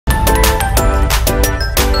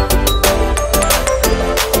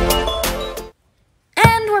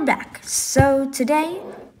we're back. So today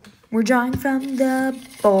we're drawing from the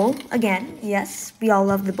bowl again. Yes, we all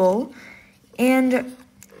love the bowl. And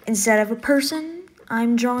instead of a person,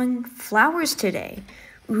 I'm drawing flowers today.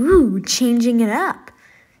 Ooh, changing it up.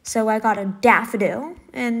 So I got a daffodil,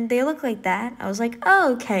 and they look like that. I was like,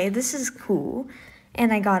 oh, okay, this is cool.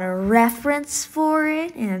 And I got a reference for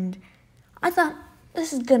it, and I thought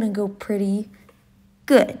this is gonna go pretty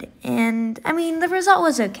good. And, I mean, the result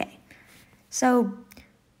was okay. So,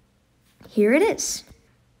 here it is.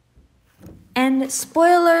 And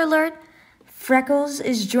spoiler alert, Freckles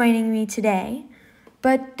is joining me today.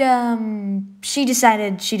 But, she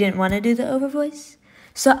decided she didn't want to do the overvoice.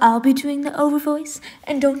 So I'll be doing the overvoice,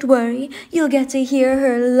 and don't worry, you'll get to hear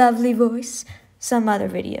her lovely voice. Some other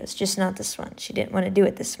videos, just not this one. She didn't want to do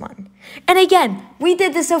it this one. And again, we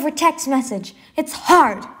did this over text message. It's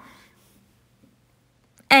hard.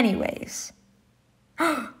 Anyways.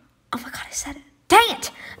 Oh my god, I said it. Dang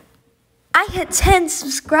it! I hit 10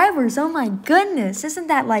 subscribers. Oh my goodness. Isn't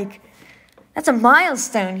that that's a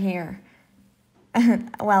milestone here.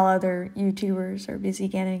 While other YouTubers are busy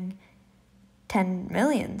getting 10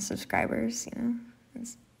 million subscribers,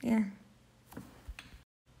 yeah.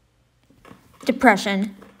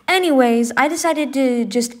 Depression. Anyways, I decided to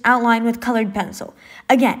just outline with colored pencil.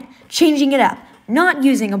 Again, changing it up. Not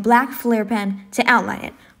using a black flare pen to outline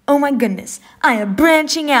it. Oh my goodness, I am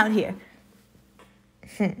branching out here.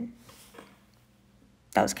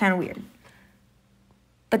 That was kind of weird.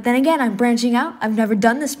 But then again, I'm branching out. I've never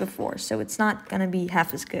done this before, so it's not going to be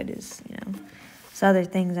half as good as, some other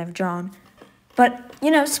things I've drawn. But,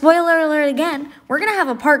 spoiler alert again, we're going to have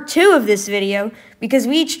a part 2 of this video because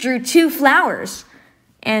we each drew 2 flowers.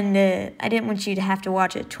 And I didn't want you to have to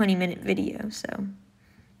watch a 20-minute video, so,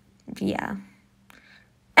 yeah.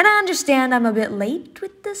 And I understand I'm a bit late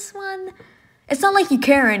with this one. It's not like you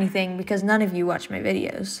care or anything because none of you watch my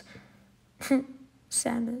videos.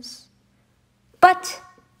 Sadness. But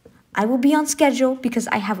I will be on schedule because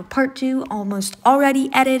I have a part 2 almost already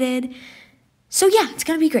edited. So yeah, it's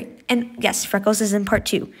going to be great. And yes, Freckles is in part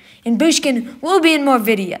 2. And Bushkin will be in more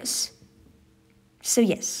videos. So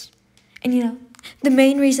yes. And the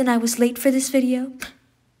main reason I was late for this video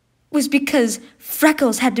was because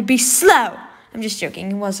Freckles had to be slow. I'm just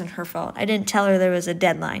joking. It wasn't her fault. I didn't tell her there was a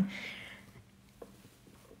deadline.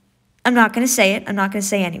 I'm not going to say it. I'm not going to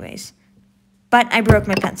say anyways. But I broke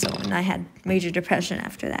my pencil, and I had major depression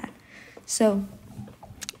after that. So,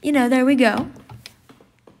 there we go.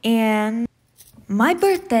 And my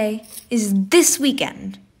birthday is this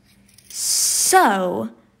weekend.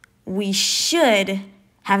 So, we should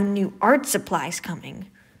have new art supplies coming.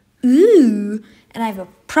 Ooh! And I have a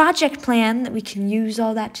project plan that we can use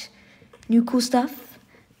all that new cool stuff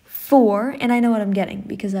for. And I know what I'm getting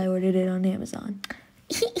because I ordered it on Amazon.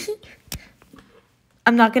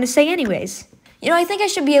 I'm not going to say anyways. I think I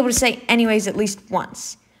should be able to say anyways at least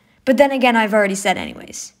once. But then again, I've already said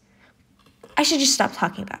anyways. I should just stop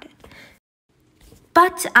talking about it.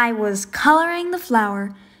 But I was coloring the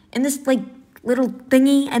flower in this, little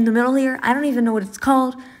thingy in the middle here. I don't even know what it's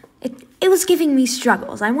called. It was giving me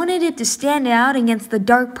struggles. I wanted it to stand out against the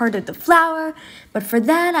dark part of the flower. But for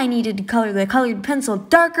that, I needed to color the colored pencil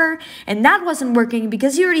darker. And that wasn't working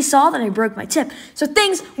because you already saw that I broke my tip. So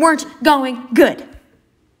things weren't going good.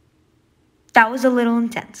 That was a little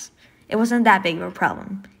intense. It wasn't that big of a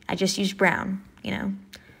problem. I just used brown,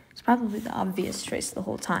 It's probably the obvious choice the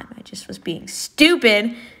whole time. I just was being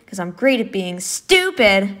stupid because I'm great at being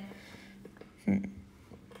stupid.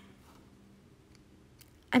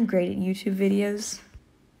 I'm great at YouTube videos.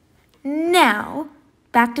 Now,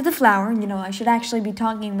 back to the flower. I should actually be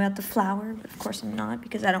talking about the flower, but of course I'm not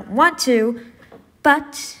because I don't want to.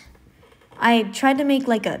 But I tried to make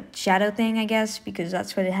a shadow thing, I guess, because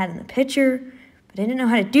that's what it had in the picture. But I didn't know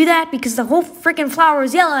how to do that because the whole freaking flower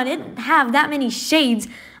was yellow and it didn't have that many shades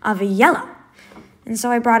of yellow. And so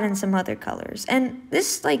I brought in some other colors. And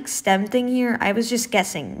this stem thing here, I was just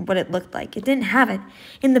guessing what it looked like. It didn't have it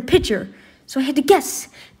in the picture. So I had to guess.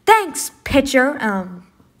 Thanks, picture.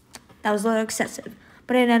 That was a little excessive.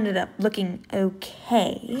 But it ended up looking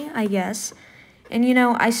okay, I guess. And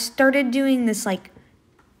I started doing this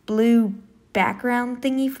blue background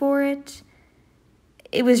thingy for it.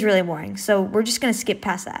 It was really boring, so we're just gonna skip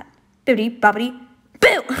past that. Boody, bobbity,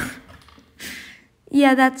 boo!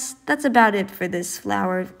 Yeah, that's about it for this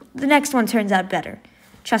flower. The next one turns out better.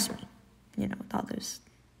 Trust me. With all those,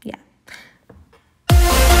 yeah.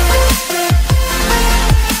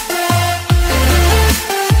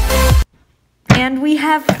 And we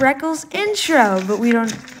have Freckles' intro, but we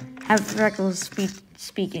don't have Freckles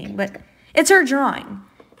speaking, but it's her drawing.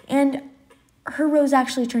 And her rose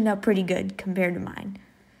actually turned out pretty good compared to mine.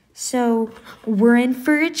 So we're in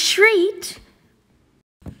for a treat.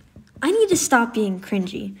 I need to stop being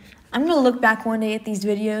cringy. I'm gonna look back one day at these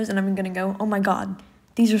videos and I'm gonna go, oh my God,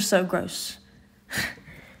 these are so gross.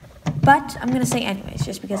 But I'm gonna say anyways,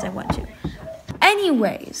 just because I want to.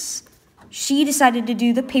 Anyways, she decided to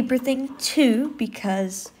do the paper thing too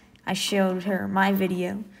because I showed her my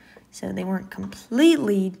video. So they weren't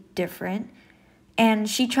completely different. And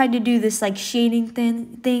she tried to do this like shading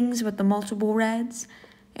things with the multiple reds.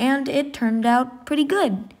 And it turned out pretty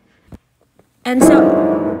good. And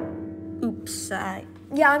so, oops,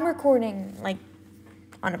 yeah, I'm recording like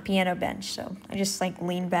on a piano bench. So I just like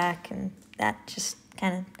leaned back and that just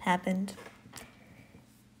kind of happened.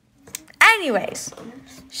 Anyways,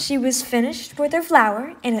 she was finished with her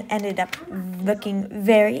flower and it ended up looking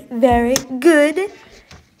very, very good.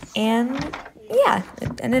 And yeah,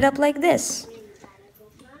 it ended up like this.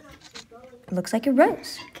 It looks like a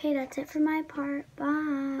rose. Okay, that's it for my part.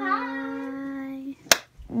 Bye.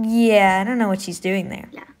 Yeah, I don't know what she's doing there.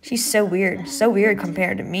 Yeah. She's so weird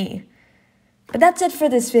compared to me. But that's it for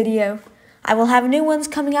this video. I will have new ones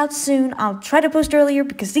coming out soon. I'll try to post earlier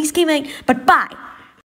because these came out, but bye!